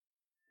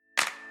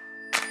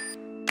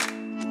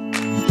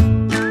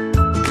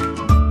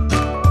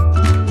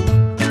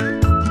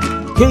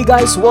Hey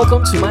guys,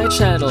 welcome to my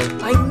channel.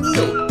 I'm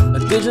Neil, a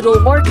digital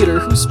marketer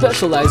who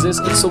specializes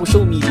in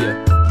social media.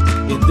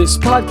 In this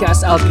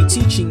podcast, I'll be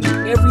teaching you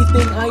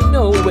everything I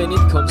know when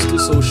it comes to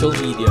social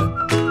media.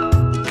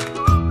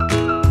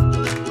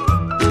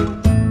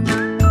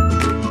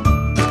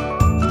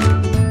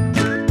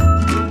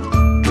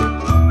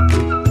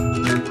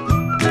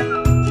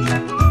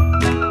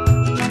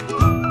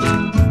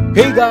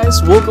 Hey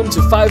guys, welcome to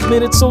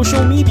 5-Minute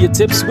Social Media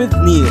Tips with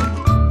Neil.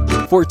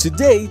 For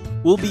today,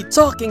 we'll be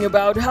talking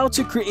about how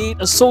to create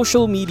a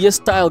social media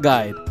style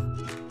guide.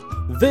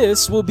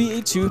 This will be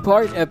a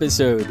 2-part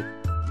episode.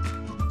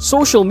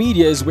 Social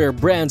media is where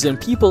brands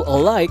and people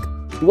alike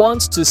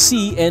want to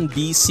see and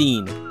be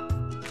seen.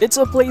 It's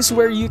a place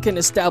where you can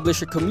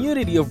establish a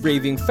community of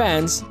raving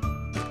fans,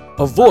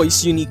 a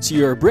voice unique to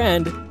your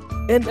brand,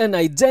 and an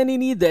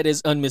identity that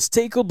is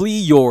unmistakably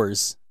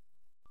yours.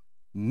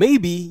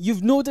 Maybe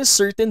you've noticed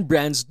certain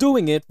brands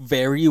doing it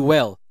very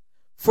well.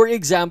 For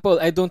example,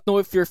 I don't know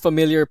if you're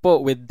familiar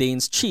po with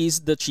Dane's Cheese,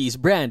 the cheese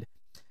brand.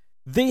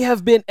 They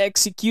have been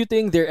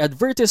executing their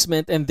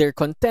advertisement and their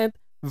content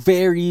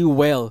very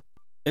well,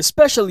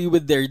 especially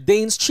with their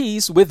Dane's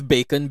Cheese with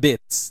bacon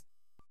bits.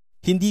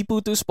 Hindi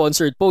po to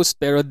sponsored post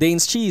pero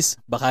Dane's Cheese,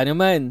 baka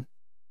naman.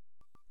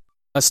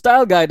 A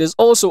style guide is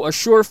also a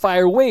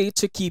surefire way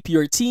to keep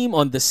your team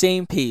on the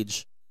same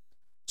page.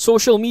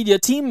 Social media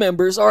team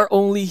members are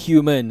only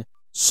human,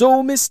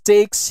 so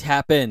mistakes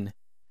happen.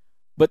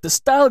 But the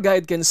style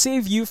guide can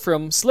save you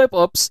from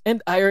slip-ups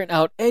and iron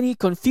out any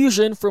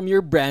confusion from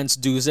your brand's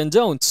do's and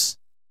don'ts.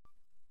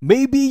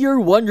 Maybe you're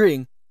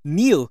wondering,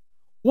 Neil,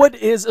 what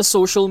is a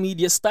social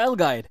media style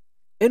guide?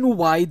 And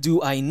why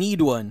do I need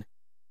one?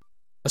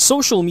 A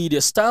social media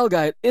style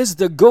guide is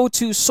the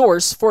go-to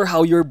source for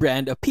how your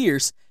brand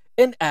appears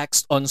and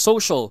acts on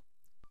social.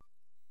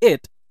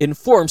 It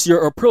informs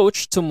your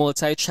approach to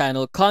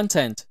multi-channel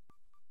content,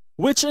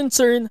 which in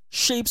turn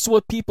shapes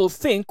what people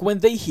think when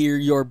they hear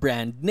your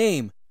brand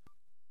name,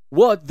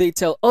 what they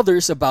tell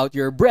others about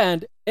your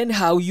brand, and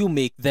how you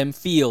make them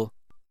feel.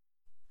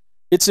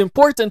 It's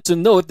important to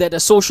note that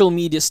a social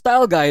media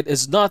style guide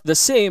is not the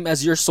same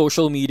as your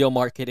social media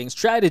marketing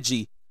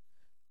strategy.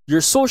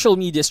 Your social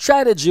media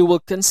strategy will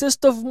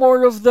consist of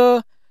more of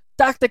the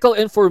tactical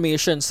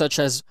information such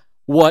as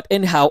what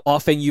and how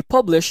often you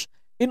publish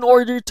in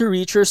order to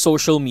reach your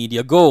social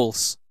media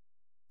goals.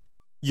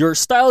 Your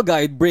style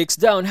guide breaks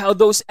down how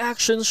those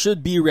actions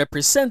should be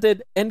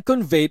represented and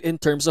conveyed in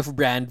terms of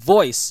brand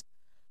voice.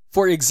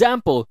 For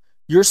example,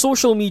 your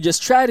social media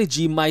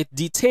strategy might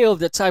detail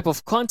the type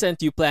of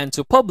content you plan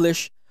to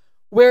publish,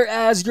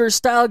 whereas your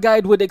style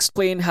guide would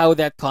explain how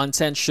that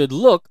content should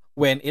look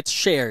when it's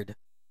shared.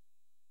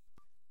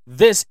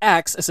 This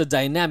acts as a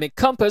dynamic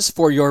compass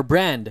for your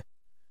brand.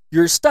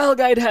 Your style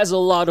guide has a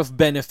lot of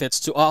benefits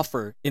to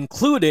offer,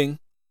 including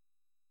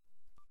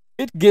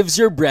it gives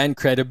your brand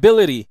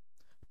credibility.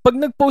 Pag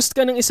nag-post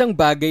ka ng isang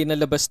bagay na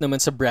labas naman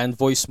sa brand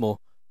voice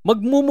mo,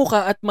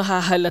 magmumuka at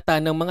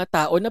mahahalata ng mga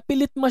tao na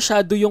pilit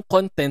masyado yung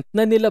content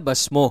na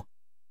nilabas mo.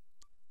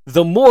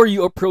 The more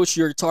you approach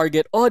your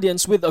target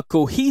audience with a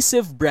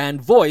cohesive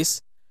brand voice,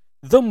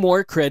 the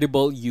more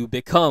credible you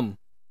become.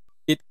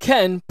 It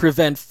can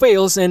prevent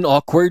fails and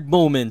awkward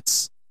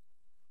moments.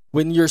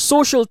 When your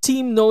social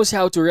team knows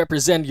how to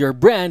represent your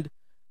brand,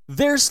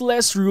 there's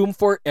less room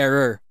for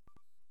error.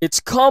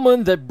 It's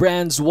common that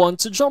brands want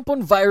to jump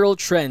on viral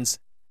trends,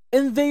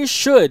 and they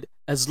should,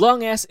 as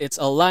long as it's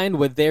aligned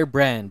with their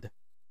brand.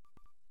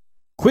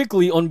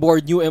 Quickly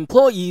onboard new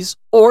employees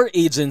or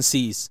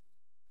agencies.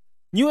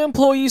 New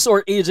employees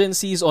or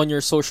agencies on your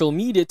social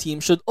media team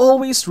should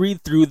always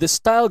read through the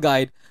style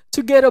guide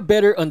to get a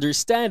better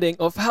understanding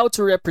of how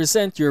to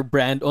represent your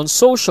brand on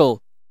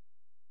social.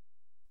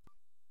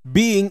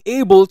 Being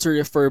able to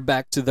refer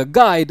back to the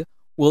guide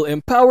will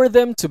empower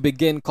them to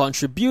begin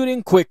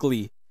contributing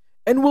quickly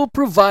and will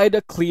provide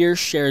a clear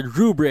shared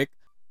rubric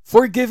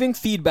for giving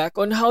feedback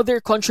on how their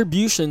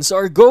contributions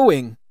are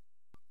going.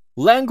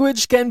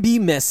 Language can be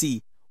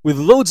messy, with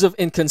loads of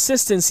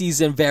inconsistencies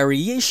and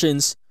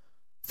variations.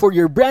 For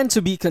your brand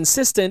to be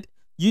consistent,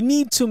 you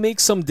need to make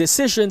some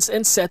decisions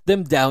and set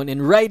them down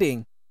in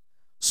writing.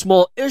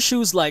 Small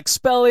issues like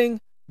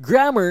spelling,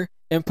 grammar,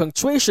 and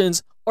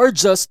punctuations are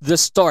just the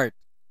start.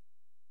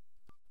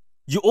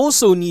 You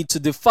also need to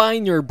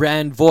define your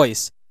brand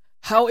voice,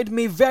 how it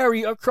may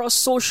vary across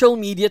social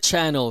media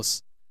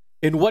channels,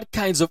 and what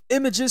kinds of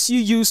images you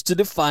use to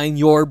define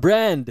your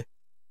brand.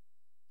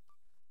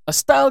 A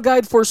style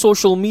guide for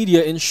social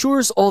media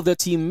ensures all the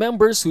team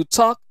members who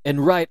talk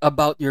and write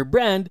about your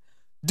brand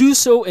do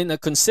so in a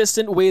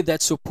consistent way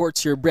that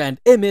supports your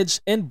brand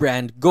image and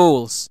brand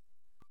goals.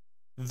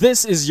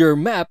 This is your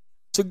map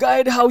to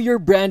guide how your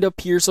brand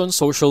appears on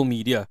social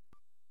media.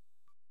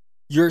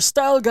 Your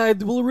style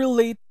guide will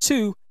relate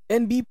to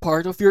and be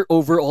part of your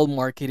overall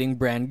marketing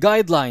brand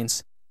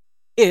guidelines.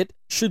 It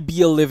should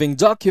be a living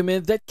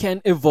document that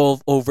can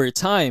evolve over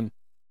time.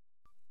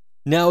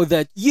 Now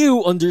that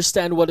you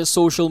understand what a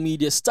social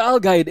media style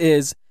guide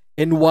is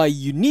and why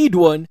you need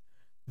one,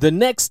 the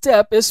next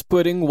step is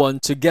putting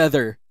one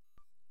together.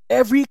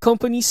 every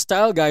company's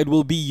style guide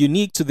will be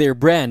unique to their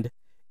brand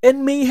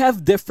and may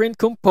have different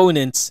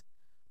components,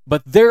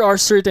 but there are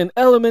certain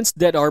elements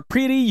that are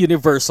pretty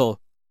universal.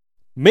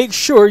 Make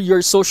sure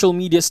your social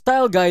media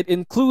style guide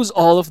includes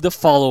all of the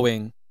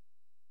following.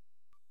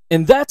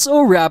 And that's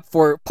a wrap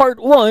for part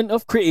 1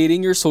 of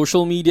creating your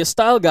social media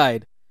style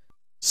guide.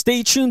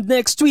 Stay tuned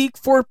next week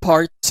for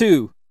part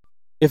 2.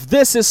 If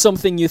this is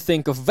something you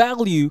think of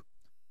value,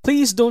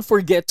 please don't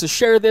forget to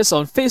share this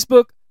on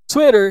Facebook,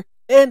 Twitter,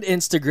 and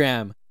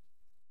Instagram.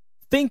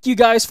 Thank you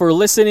guys for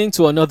listening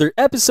to another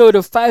episode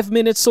of 5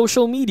 Minute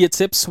Social Media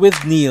Tips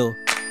with Neil.